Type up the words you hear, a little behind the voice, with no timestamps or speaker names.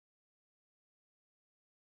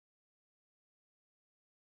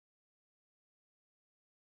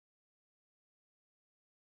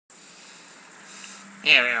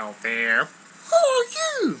Hello there. Who are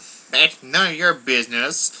you? That's none of your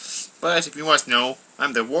business. But if you must know,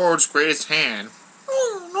 I'm the world's greatest hand. No,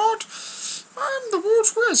 you're not. I'm the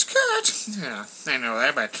world's greatest cat. Yeah, I know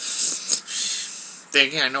that, but then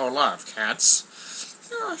again, I know a lot of cats.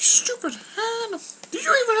 Oh, stupid hand. Do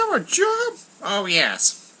you even have a job? Oh,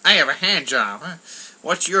 yes. I have a hand job.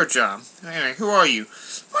 What's your job? Anyway, who are you?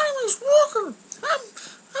 My name is Walker.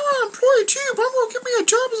 I'm an employee too, but I'm going to get me a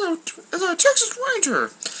job as a Texas Ranger.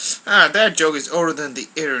 That joke is older than the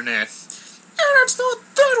internet. Internet's not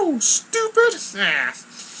that old, stupid.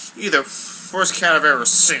 You're the worst cat I've ever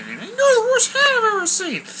seen. And you're the worst hand I've ever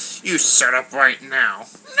seen. You shut up right now.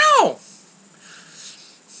 No!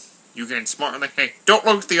 You getting smarter than... Hey, don't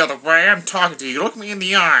look the other way. I'm talking to you. Look me in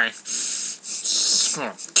the eye.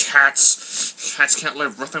 Oh, cats. Cats can't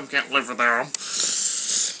live with them, can't live without them.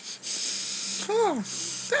 Oh,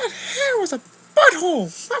 that hair was a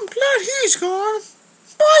butthole. I'm glad he's gone.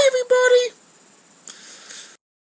 Bye, everybody.